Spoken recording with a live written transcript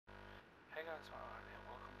guys, Mario here.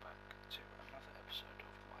 Welcome back to another episode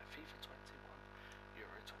of my FIFA 21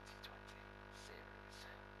 Euro 2020 series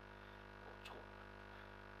or tournament.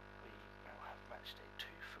 We now have Matchday 2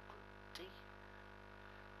 for Group D,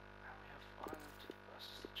 and we have Ireland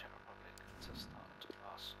versus the Czech Republic to start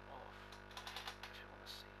us off. If you want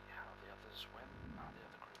to see how the others went, how the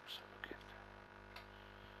other groups are looking,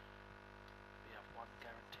 we have one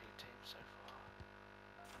guaranteed team so far.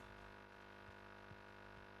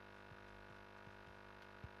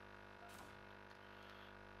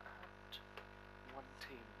 One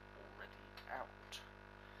team already out.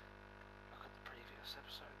 Look at the previous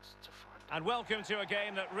episodes to find out. And welcome to a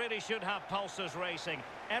game that really should have pulses racing.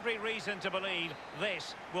 Every reason to believe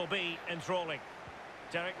this will be enthralling.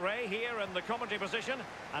 Derek Ray here in the commentary position,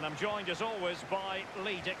 and I'm joined as always by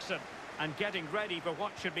Lee Dixon. And getting ready for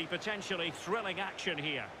what should be potentially thrilling action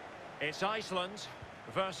here. It's Iceland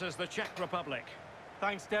versus the Czech Republic.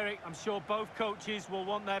 Thanks, Derek. I'm sure both coaches will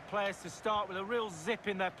want their players to start with a real zip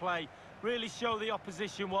in their play. Really show the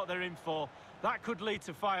opposition what they're in for. That could lead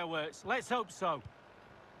to fireworks. Let's hope so.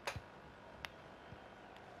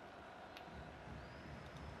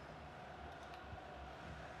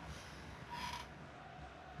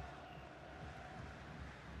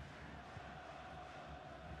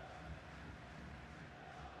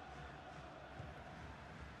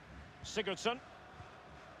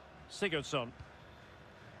 Sigurdsson.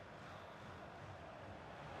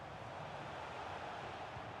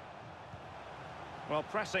 Well,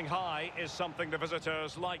 pressing high is something the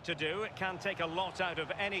visitors like to do. It can take a lot out of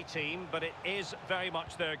any team, but it is very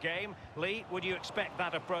much their game. Lee, would you expect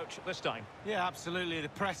that approach this time? Yeah, absolutely. The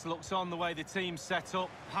press looks on the way the team's set up.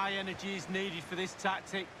 High energy is needed for this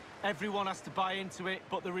tactic. Everyone has to buy into it,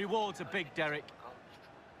 but the rewards are big, Derek.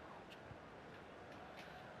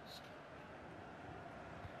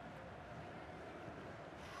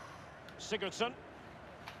 Sigurdsson.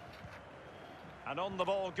 And on the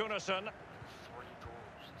ball, Gunnarsson.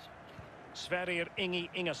 Sverrir Ingi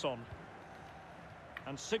Ingesson.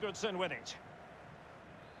 And Sigurdsson with it.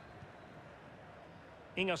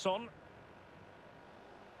 Ingesson.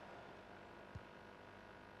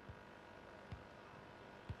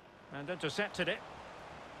 And intercepted it.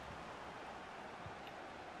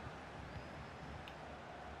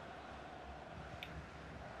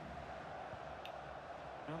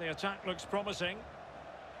 Well, the attack looks promising.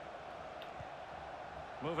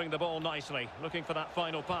 Moving the ball nicely, looking for that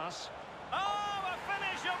final pass. Oh, a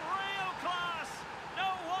finish of real class! No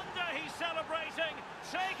wonder he's celebrating.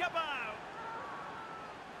 Take a bow.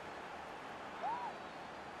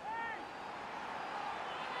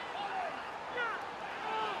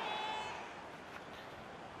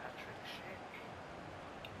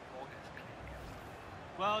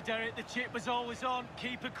 Well, Derek, the chip was always on.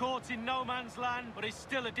 Keeper caught in no man's land, but it's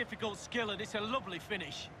still a difficult skill, and it's a lovely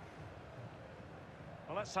finish.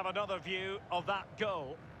 Well, let's have another view of that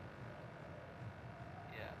goal.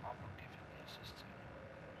 Yeah, I'm not giving the assist to him.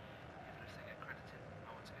 Even if they get credited,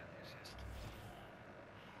 I want to get the assist.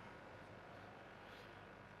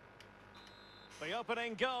 The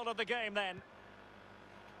opening goal of the game then.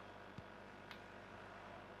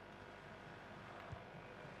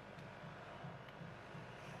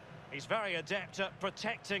 He's very adept at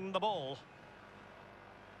protecting the ball.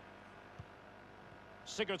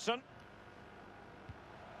 Sigurdsson.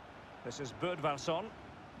 This is Bödvarsson.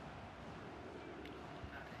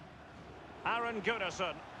 Aron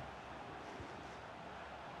Gunnarsson.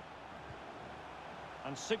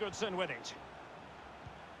 And Sigurdsson with it.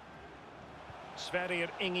 Sverrir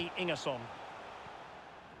Ingi Ingesson.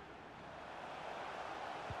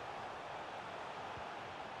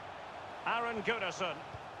 Aron Gunnarsson.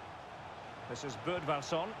 This is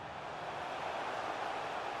Bödvarsson.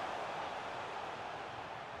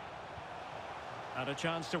 And a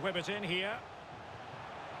chance to whip it in here.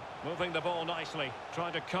 Moving the ball nicely,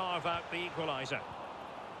 trying to carve out the equaliser.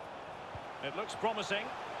 It looks promising.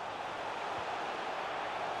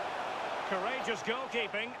 Courageous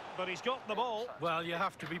goalkeeping, but he's got the ball. Well, you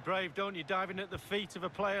have to be brave, don't you, diving at the feet of a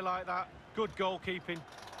player like that. Good goalkeeping.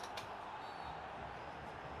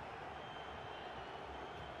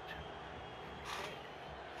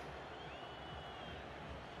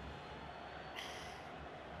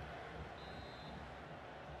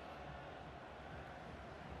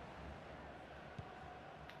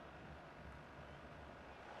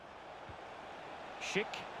 Schick.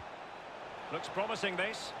 Looks promising,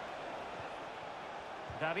 this.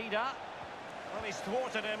 Davida. Well, he's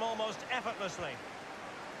thwarted him almost effortlessly.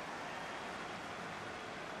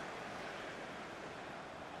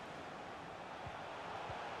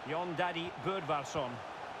 Jon Daddy Bödvarsson.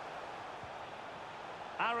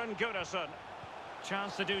 Aron Gunnarsson.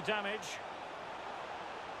 Chance to do damage.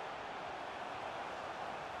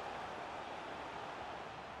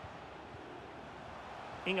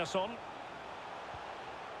 Ingerson.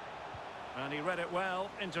 And he read it well,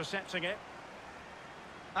 intercepting it.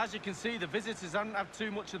 As you can see, the visitors haven't had too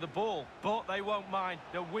much of the ball, but they won't mind.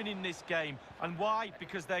 They're winning this game. And why?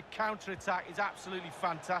 Because their counter-attack is absolutely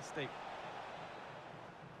fantastic.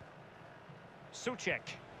 Souček.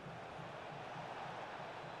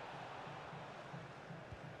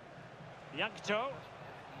 Yankto.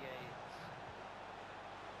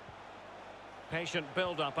 Patient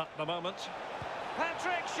build-up at the moment.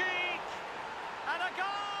 Patrick Schick! And a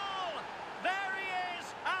goal! There he is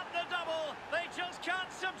at the double. They just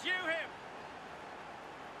can't subdue him.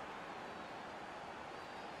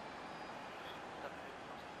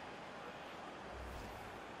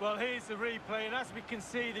 Well, here's the replay, and as we can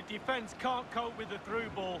see, the defence can't cope with the through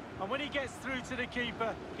ball. And when he gets through to the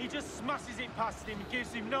keeper, he just smashes it past him and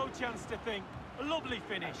gives him no chance to think. A lovely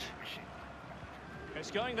finish. It's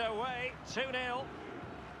going their way, 2-0.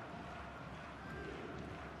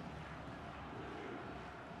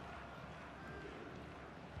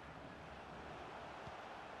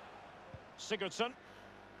 Sigurdsson.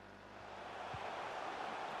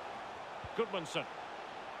 Goodmanson.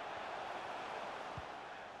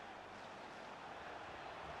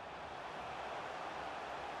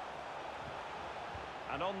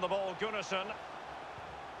 And on the ball, Gunnarsson.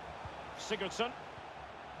 Sigurdsson.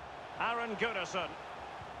 Aaron Gunnarsson.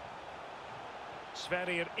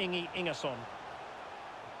 Sverrir Ingi Ingersson.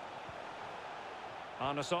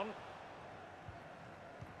 Arnason.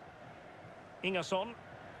 Ingersson.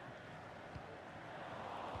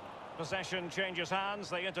 Possession changes hands,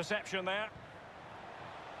 the interception there.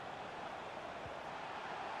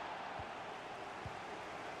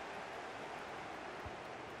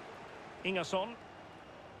 Ingersson.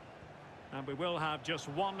 And we will have just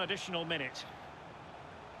one additional minute.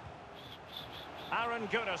 Aaron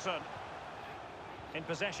Gunnarsson. In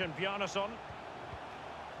possession, Bjarnason.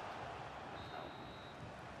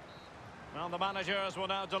 Well, the managers will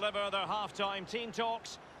now deliver their half-time team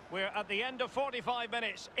talks. We're at the end of 45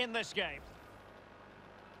 minutes in this game.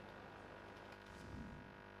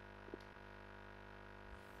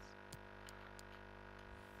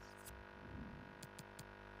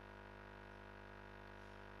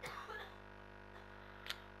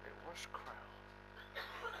 It was crap.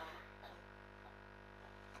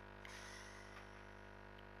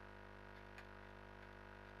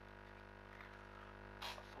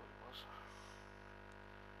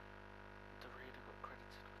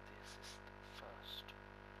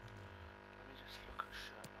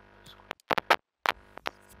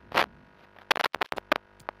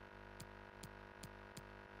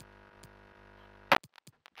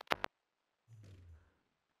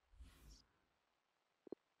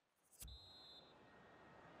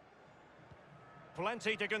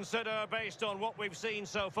 Plenty to consider based on what we've seen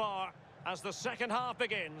so far as the second half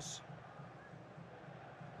begins.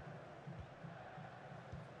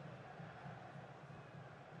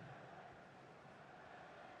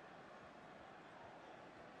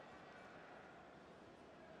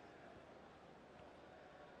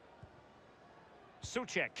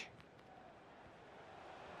 Souček.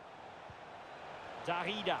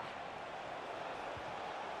 Darida.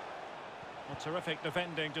 A terrific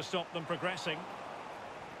defending to stop them progressing.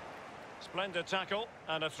 Splendid tackle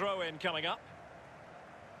and a throw-in coming up.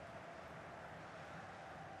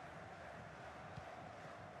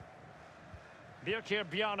 Birkir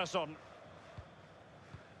Bjarnason.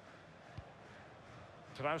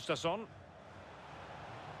 Traustason.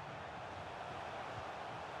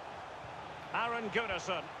 Aaron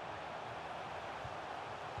Gunnarsson.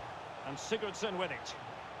 And Sigurdsson with it.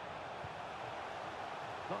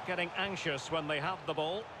 Not getting anxious when they have the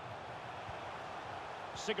ball.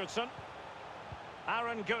 Sigurdsson.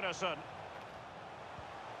 Aaron Gunnarsson.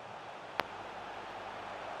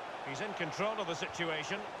 He's in control of the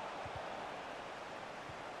situation.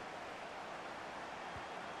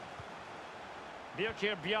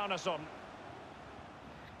 Birkir Bjarnason.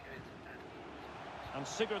 And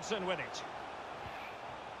Sigurdsson with it.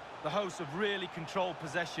 The hosts have really controlled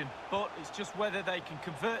possession, but it's just whether they can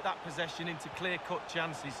convert that possession into clear-cut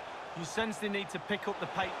chances. You sense they need to pick up the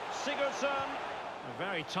pace. Sigurdsson! A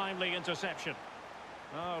very timely interception.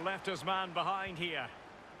 Oh, left his man behind here.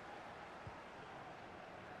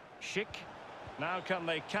 Schick. Now can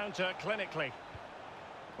they counter clinically?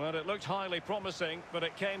 Well, it looked highly promising, but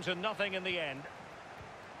it came to nothing in the end.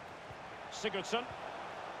 Sigurdsson.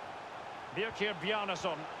 Birkir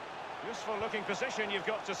Bjarnason. Useful looking position, you've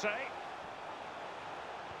got to say.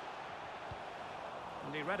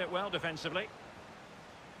 And he read it well defensively.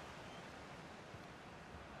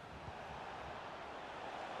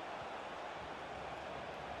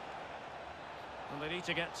 Well, they need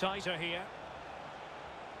to get tighter here.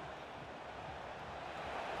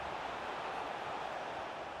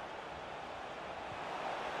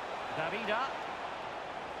 Darida.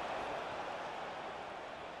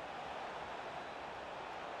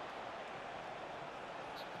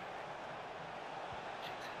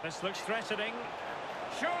 This looks threatening.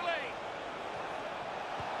 Surely!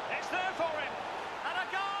 It's there for him! And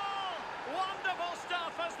a goal! Wonderful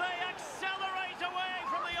stuff as they accelerate away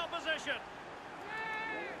from the opposition.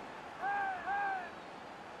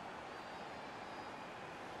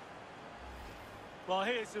 Well,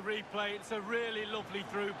 here's the replay. It's a really lovely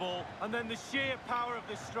through ball. And then the sheer power of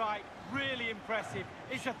the strike, really impressive.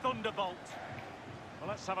 It's a thunderbolt. Well,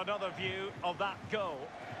 let's have another view of that goal.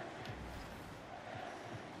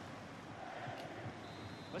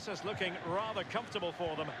 This is looking rather comfortable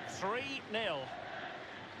for them. 3-0.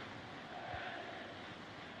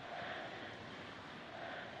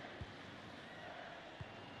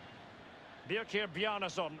 Birkir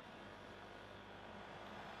Bjarnason.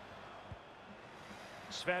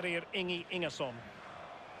 Sverrir Ingi Ingesson.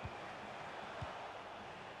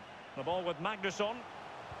 The ball with Magnusson.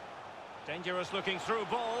 Dangerous looking through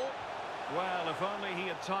ball. Well, if only he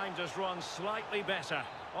had timed his run slightly better.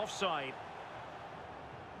 Offside.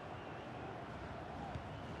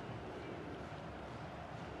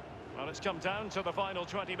 Well, it's come down to the final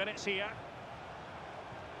 20 minutes here.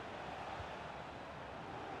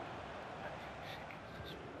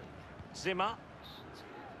 Zimmer.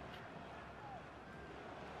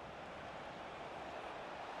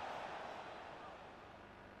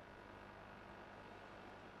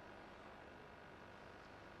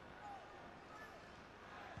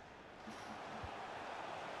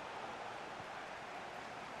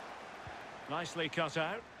 Nicely cut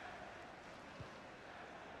out.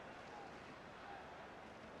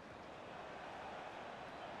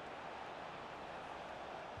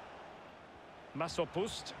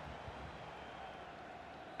 Masopust.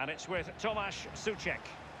 And it's with Tomasz Suchek.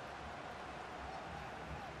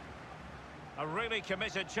 A really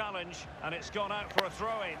committed challenge, and it's gone out for a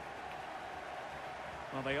throw-in.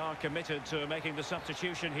 Well, they are committed to making the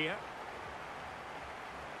substitution here.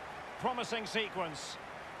 Promising sequence.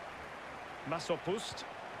 Masopust.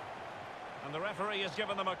 And the referee has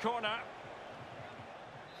given them a corner.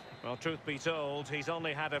 Well, truth be told, he's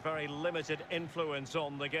only had a very limited influence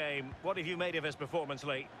on the game. What have you made of his performance,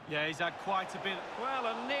 Lee? Yeah, he's had quite a bit. Well,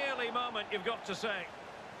 a nearly moment, you've got to say.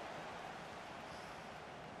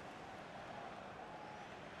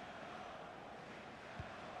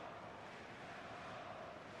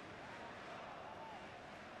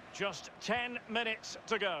 Just 10 minutes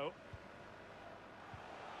to go.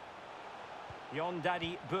 Jon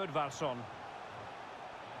Daddy Bödvarsson.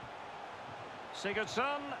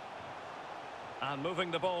 Sigurdsson. And moving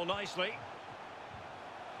the ball nicely.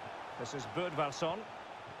 This is Bödvarsson.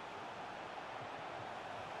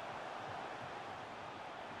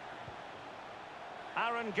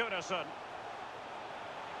 Aaron Gunnarsson.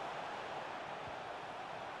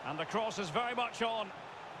 And the cross is very much on.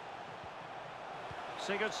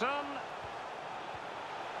 Sigurdsson.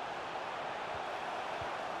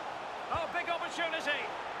 Oh, big opportunity.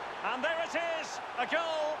 And there it is, a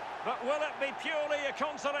goal. But will it be purely a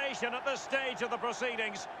consolation at this stage of the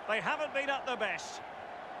proceedings? They haven't been at their best.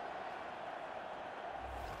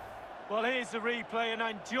 Well, here's the replay, and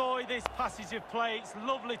I enjoy this passage of play. It's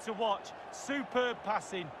lovely to watch. Superb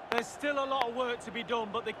passing. There's still a lot of work to be done,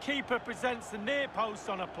 but the keeper presents the near post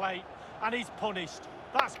on a plate, and he's punished.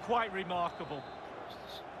 That's quite remarkable.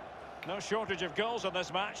 No shortage of goals in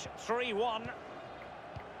this match. 3-1.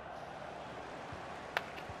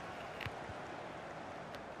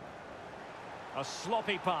 A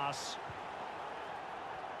sloppy pass.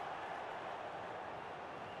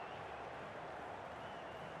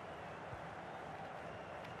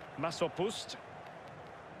 Masopust.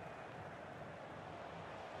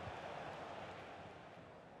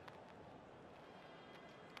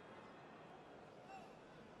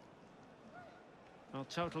 Well,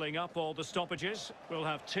 totalling up all the stoppages, we'll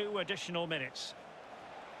have 2 additional minutes.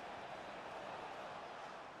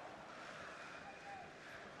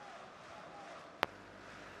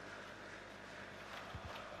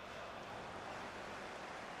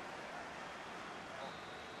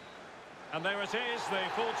 And there it is, the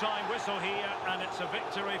full-time whistle here, and it's a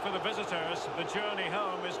victory for the visitors. The journey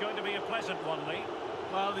home is going to be a pleasant one, Lee.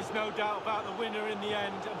 Well, there's no doubt about the winner in the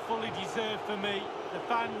end, and fully deserved for me. The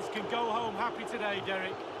fans can go home happy today,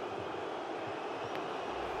 Derek.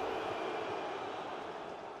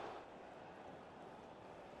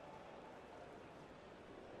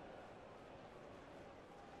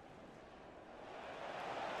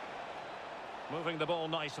 Moving the ball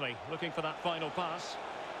nicely, looking for that final pass.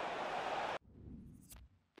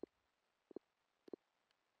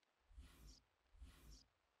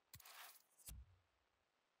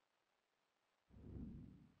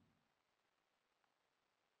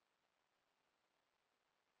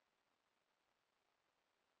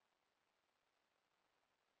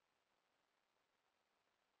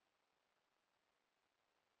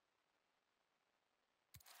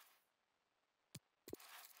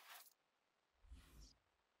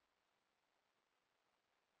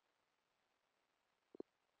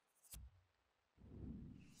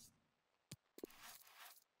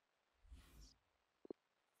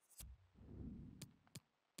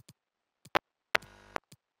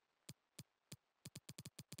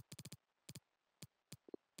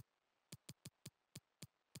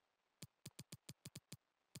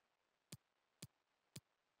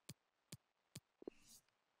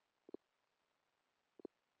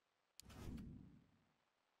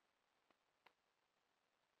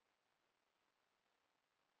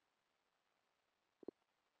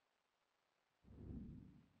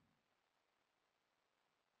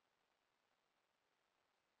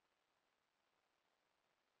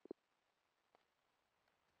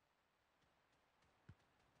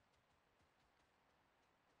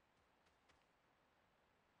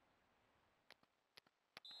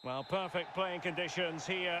 Well, perfect playing conditions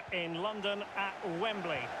here in London at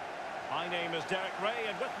Wembley. My name is Derek Ray,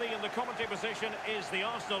 and with me in the commentary position is the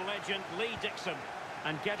Arsenal legend Lee Dixon.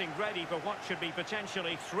 And getting ready for what should be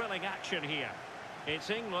potentially thrilling action here. It's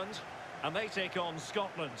England, and they take on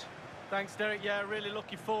Scotland. Thanks, Derek. Yeah, really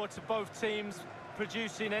looking forward to both teams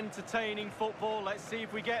producing entertaining football. Let's see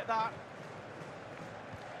if we get that.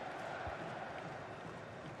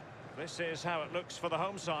 This is how it looks for the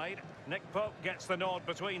home side. Nick Pope gets the nod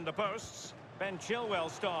between the posts. Ben Chilwell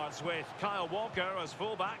starts with Kyle Walker as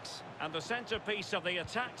fullbacks. And the centrepiece of the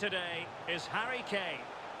attack today is Harry Kane.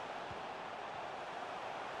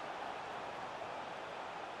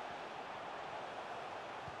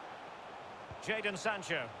 Jadon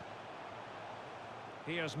Sancho.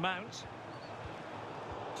 Here's Mount.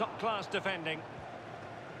 Top-class defending.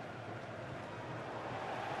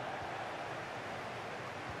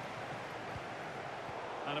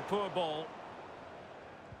 And a poor ball.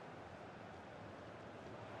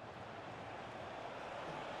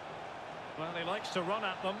 Well, he likes to run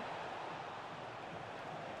at them.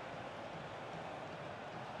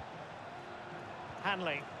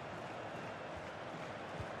 Hanley.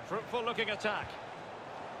 Fruitful looking attack.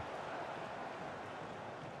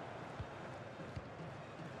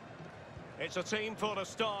 It's a team full of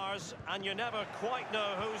stars, and you never quite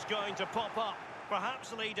know who's going to pop up.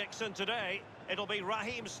 Perhaps Lee Dixon today, it'll be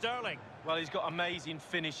Raheem Sterling. Well, he's got amazing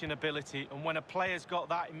finishing ability, and when a player's got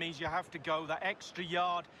that, it means you have to go that extra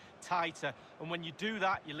yard tighter. And when you do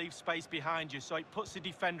that, you leave space behind you, so it puts the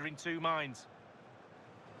defender in two minds.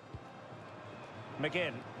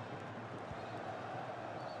 McGinn.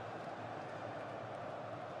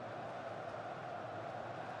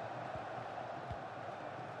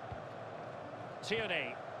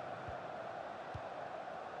 Tierney.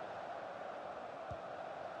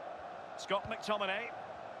 Scott McTominay.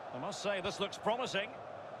 I must say this looks promising.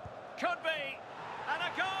 Could be. And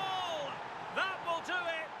a goal! That will do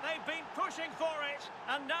it. They've been pushing for it,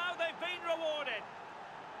 and now they've been rewarded.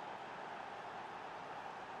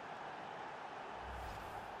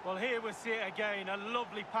 Well, here we see it again. A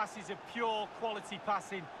lovely passage of pure quality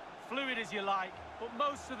passing. Fluid as you like, but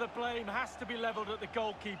most of the blame has to be levelled at the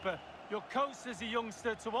goalkeeper. You're coached as a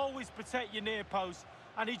youngster to always protect your near post,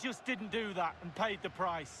 and he just didn't do that and paid the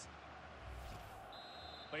price.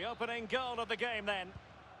 The opening goal of the game then.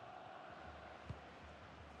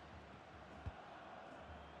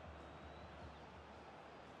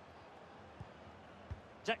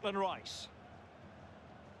 Declan Rice.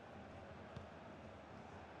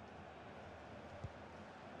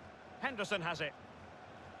 Henderson has it.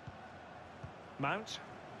 Mount.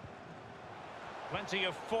 Plenty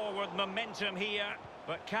of forward momentum here,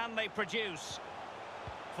 but can they produce?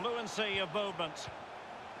 Fluency of movement.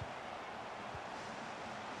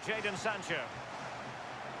 Jadon Sancho.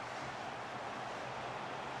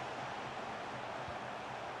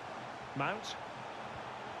 Mount.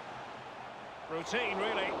 Routine,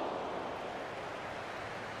 really.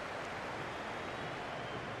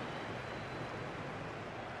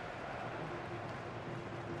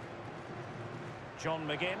 John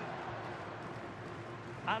McGinn.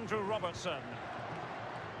 Andrew Robertson.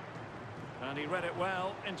 And he read it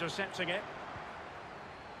well, intercepting it.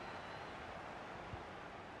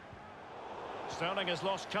 Sterling has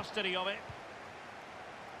lost custody of it.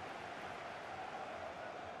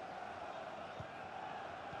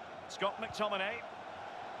 Scott McTominay.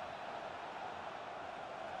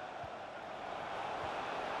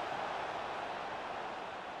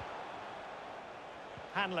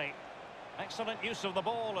 Hanley. Excellent use of the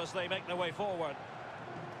ball as they make their way forward.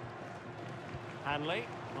 Hanley.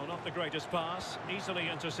 Well, not the greatest pass. Easily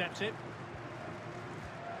intercepted.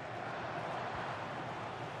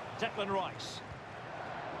 Declan Rice.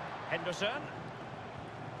 Henderson.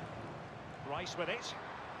 Rice with it.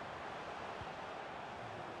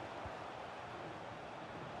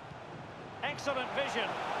 Excellent vision.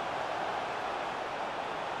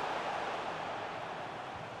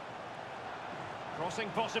 Crossing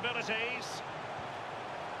possibilities.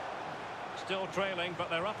 Still trailing, but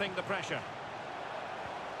they're upping the pressure.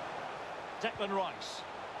 Declan Rice.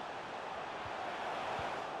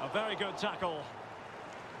 A very good tackle.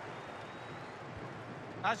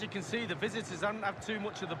 As you can see, the visitors haven't had too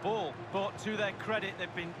much of the ball, but to their credit,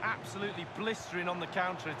 they've been absolutely blistering on the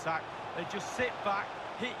counter-attack. They just sit back,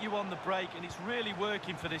 hit you on the break, and it's really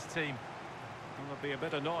working for this team. Well, they'll be a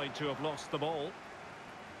bit annoyed to have lost the ball.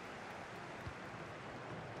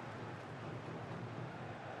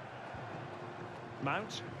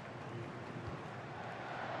 Mount.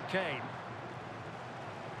 Kane.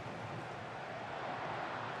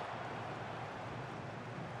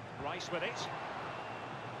 Rice with it.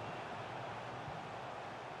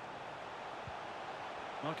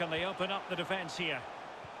 Well, can they open up the defence here?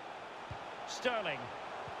 Sterling.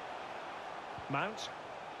 Mount.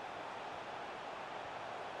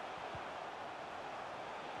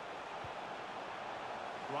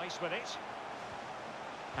 Rice with it.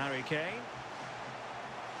 Harry Kane.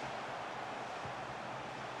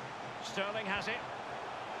 Sterling has it.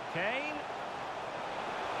 Kane.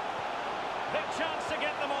 Big chance to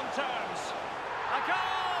get them on terms. A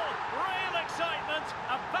goal! Real excitement.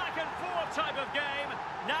 A back-and-forth type of game.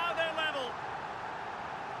 Now they're level.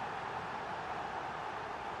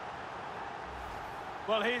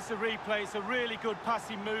 Well, here's the replay. It's a really good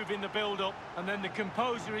passing move in the build-up. And then the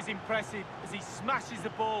composure is impressive as he smashes the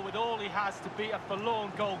ball with all he has to beat a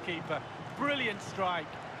forlorn goalkeeper. Brilliant strike.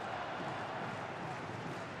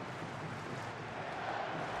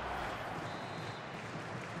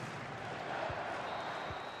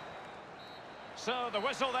 So the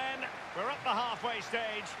whistle then. We're at the halfway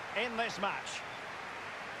stage in this match.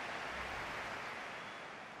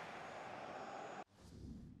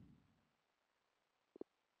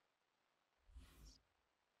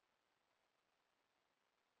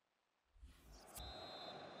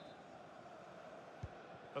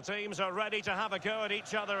 The teams are ready to have a go at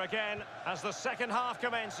each other again as the second half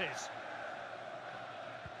commences.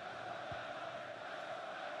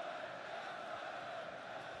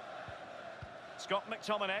 Scott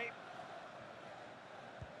McTominay.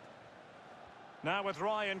 Now with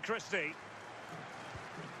Ryan Christie.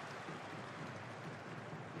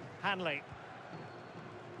 Hanley.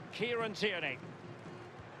 Kieran Tierney.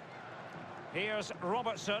 Here's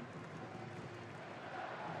Robertson.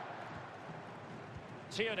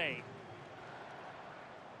 Tierney.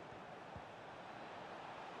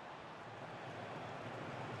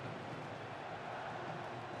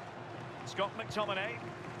 Scott McTominay.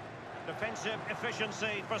 Defensive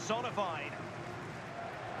efficiency personified.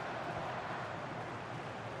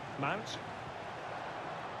 Mount.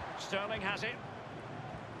 Sterling has it.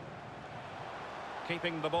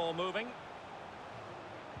 Keeping the ball moving.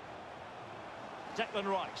 Declan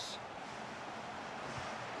Rice.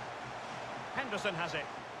 Henderson has it.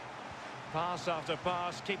 Pass after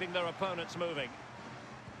pass, keeping their opponents moving.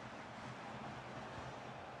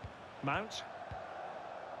 Mount.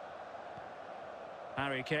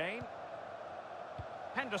 Harry Kane.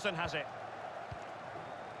 Henderson has it.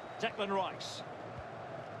 Declan Rice.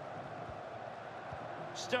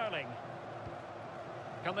 Sterling.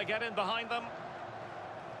 Can they get in behind them?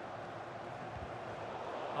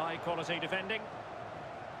 High quality defending.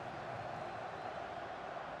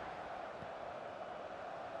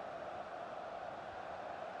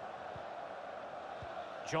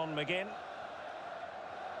 John McGinn.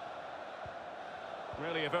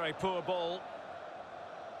 Really a very poor ball.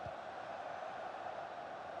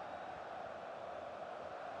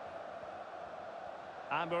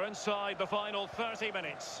 And we're inside the final 30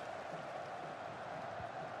 minutes.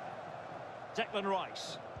 Declan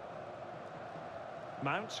Rice.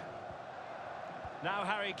 Mount. Now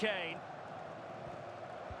Harry Kane.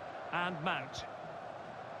 And Mount.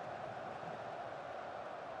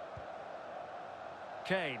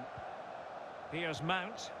 Kane. Here's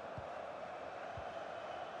Mount.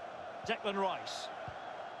 Declan Rice.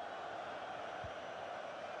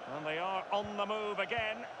 And they are on the move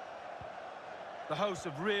again. The hosts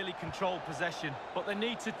have really controlled possession, but they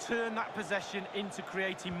need to turn that possession into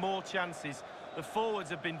creating more chances. The forwards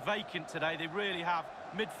have been vacant today, they really have.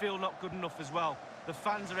 Midfield not good enough as well. The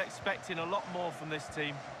fans are expecting a lot more from this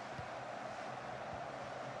team.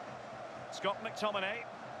 Scott McTominay.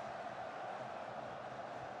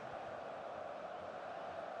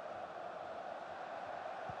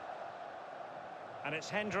 And it's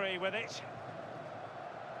Hendry with it.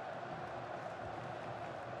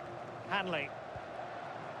 Hanley.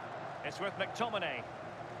 It's with McTominay.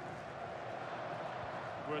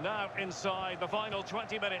 We're now inside the final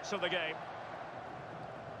 20 minutes of the game.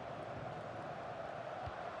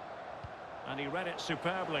 And he read it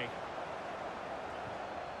superbly.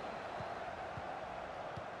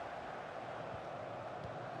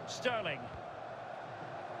 Sterling.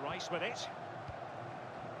 Rice with it.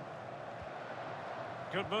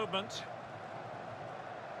 Good movement.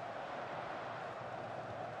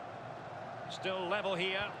 Still level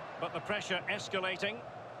here, but the pressure escalating.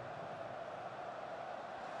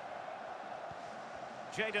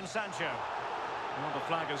 Jadon Sancho. Well, the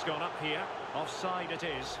flag has gone up here. Offside it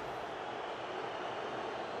is.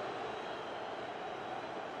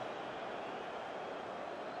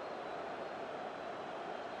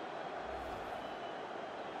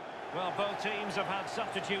 Well, both teams have had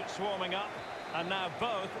substitutes swarming up, and now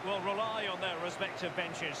both will rely on their respective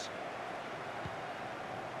benches.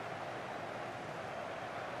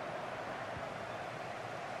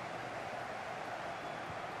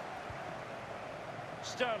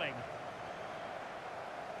 Sterling.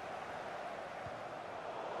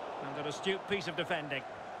 And an astute piece of defending.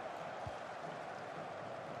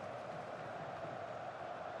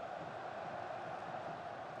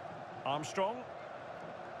 Armstrong.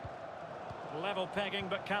 Level pegging,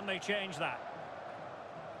 but can they change that?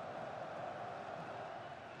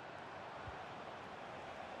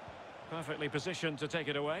 Perfectly positioned to take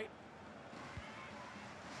it away.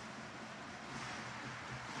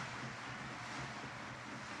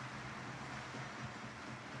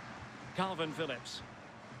 Calvin Phillips.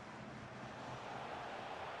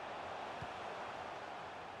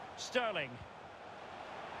 Sterling.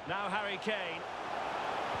 Now Harry Kane.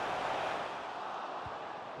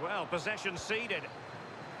 Well, possession ceded.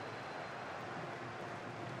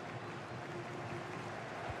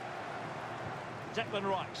 Declan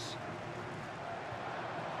Rice.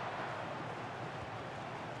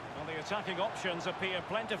 Well, the attacking options appear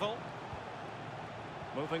plentiful.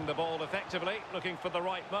 Moving the ball effectively, looking for the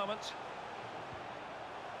right moment.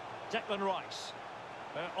 Declan Rice.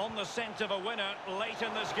 They're on the scent of a winner late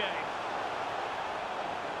in this game.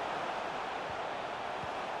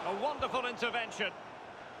 A wonderful intervention.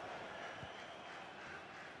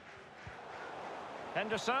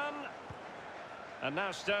 Henderson. And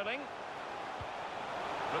now Sterling.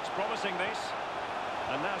 Looks promising, this.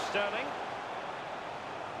 And now Sterling.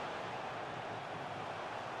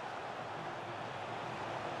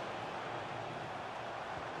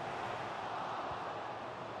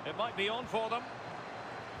 It might be on for them.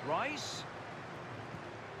 Rice.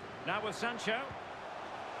 Now with Sancho.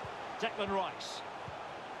 Declan Rice.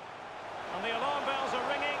 And the alarm bells are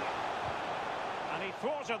ringing. And he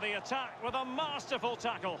thwarted the attack with a masterful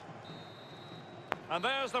tackle. And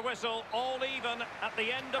there's the whistle, all even at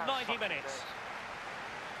the end of 90 minutes.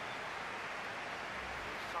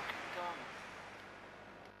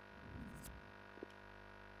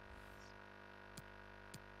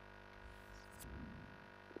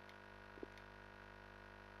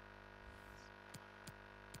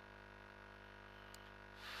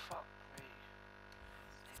 Fuck me.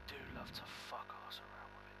 They do love to fuck us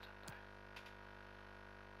around with it, don't they?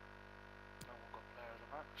 No one got player of the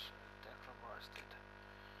match, so Declan Rice did.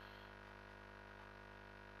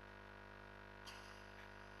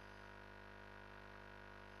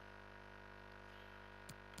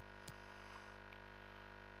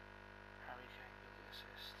 Harry Kane with the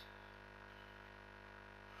assist.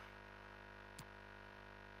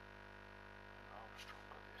 And Armstrong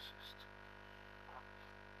got the assist.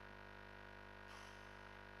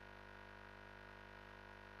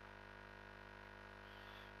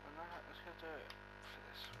 And that's going to do it for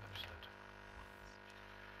this episode.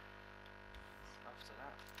 After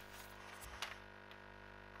that,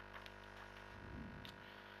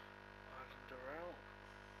 Ireland are out.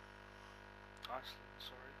 Iceland,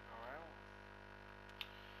 sorry.